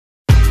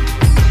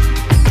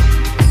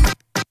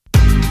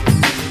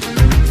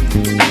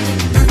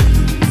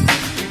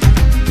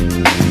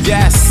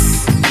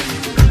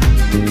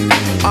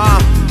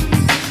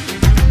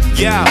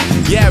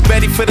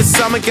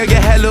stomach, girl,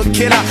 your hair look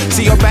killer.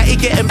 See your body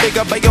getting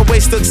bigger, but your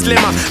waist looks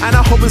slimmer. And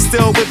I hope I'm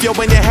still with you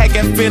when your hair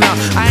get thinner.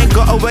 I ain't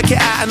gotta work it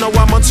out, I know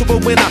I'm onto a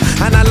winner.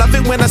 And I love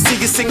it when I see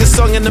you sing a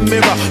song in the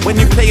mirror. When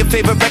you play your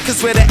favorite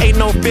records where there ain't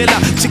no filler.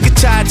 Chicka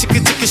chai,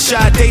 chicka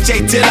shy,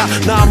 DJ Dilla.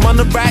 Now I'm on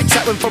the right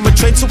track, went from a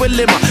train to a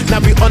limo. Now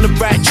we on the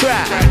right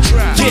track.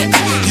 Yeah,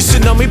 used to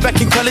know me back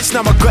in college,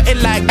 now I got it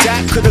like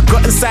that. Could've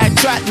gotten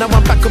sidetracked, now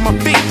I'm back on my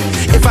feet.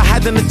 If I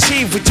hadn't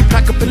achieved, would you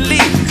pack up and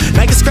leave?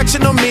 Now you're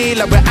scratching on me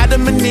like we're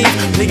Adam and Eve.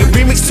 Nigga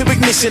remix to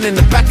Ignition in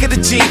the back of the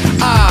Jeep.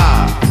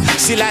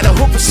 She like the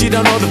hoop, but she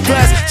don't know the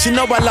words. She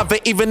know I love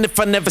it even if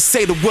I never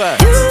say the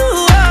words.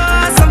 You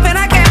are something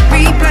I can't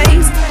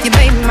replace. You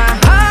made my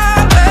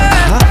heart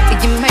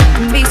burn. You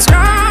make me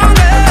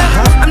stronger.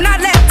 I'm not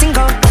letting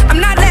go. I'm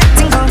not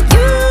letting go.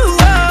 You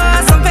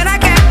are something I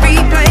can't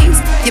replace.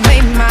 You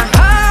made my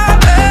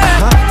heart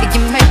burn.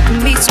 You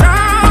make me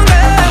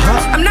stronger.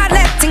 I'm not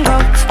letting go.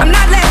 I'm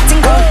not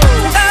letting go.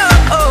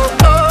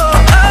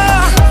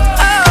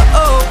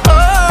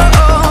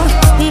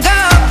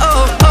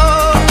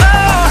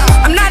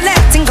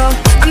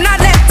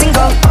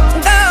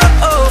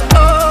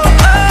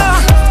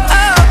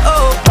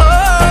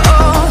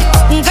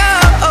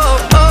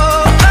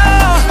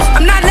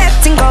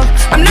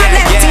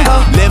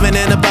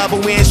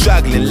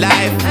 Struggling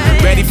life,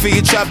 ready for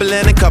your trouble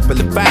and a couple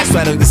of bites.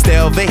 Why don't you stay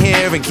over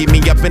here and keep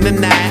me up in the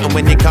night? And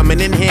when you're coming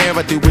in here,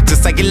 I do it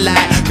just like you like.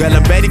 Girl,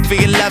 I'm ready for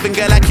your loving,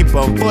 girl, I keep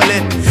on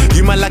pulling.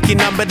 You my lucky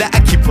number that I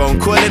keep on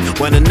calling.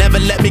 Wanna never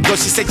let me go,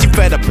 she said she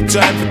fed up with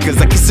time.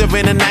 Because I kiss her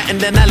in the night and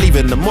then I leave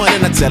in the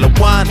morning. I tell her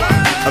one,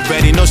 I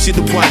already know she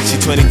the one, she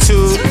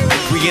 22.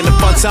 We in the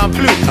fun time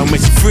blue, and when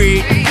she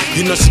free,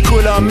 you know she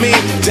cool on me.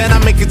 Then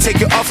I make her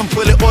take it off and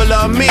pull it all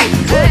on me.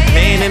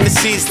 Laying in the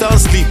seats, don't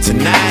sleep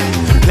tonight.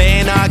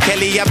 Playing R.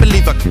 Kelly, I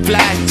believe I can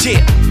fly. Yeah.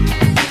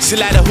 She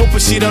like the hoop,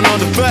 but she don't know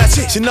the verse.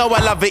 She know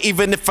I love it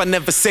even if I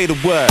never say the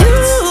words.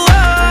 You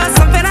are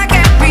something I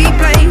can't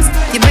replace.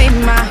 You made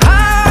my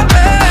heart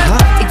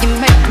burn. You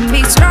make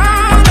me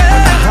stronger.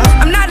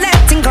 I'm not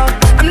letting go.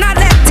 I'm not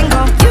letting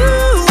go.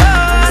 You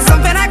are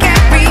something I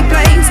can't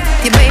replace.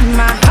 You made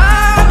my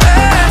heart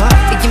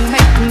burn. You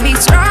make me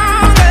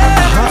stronger.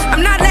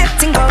 I'm not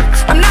letting go.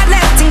 I'm not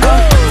letting go.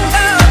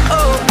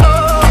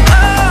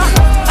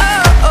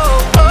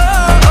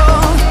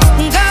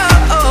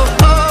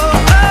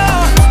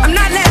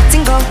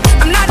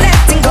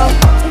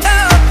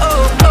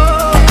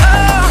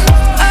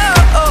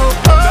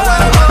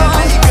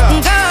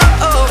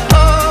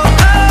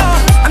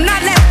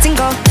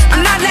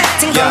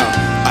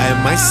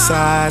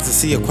 Sides, I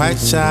see you're quite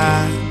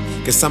shy.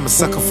 Guess I'm a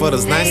sucker for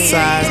those nice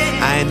sides.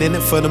 I ain't in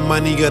it for the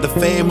money or the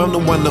fame. I'm the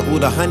one that all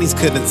the honeys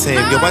couldn't tame.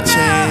 Yo, I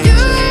changed.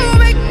 You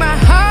make my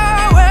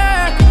heart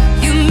work.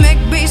 You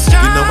make me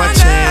stronger. You know I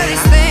changed.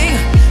 This thing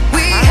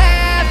we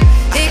have,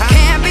 it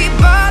can't be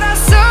bought or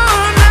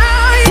sold.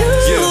 Now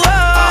you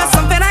are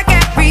something I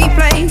can't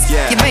replace.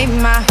 You made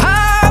my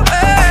heart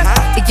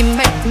work. You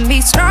make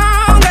me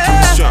stronger.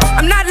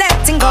 I'm not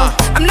letting go.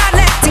 I'm not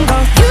letting go.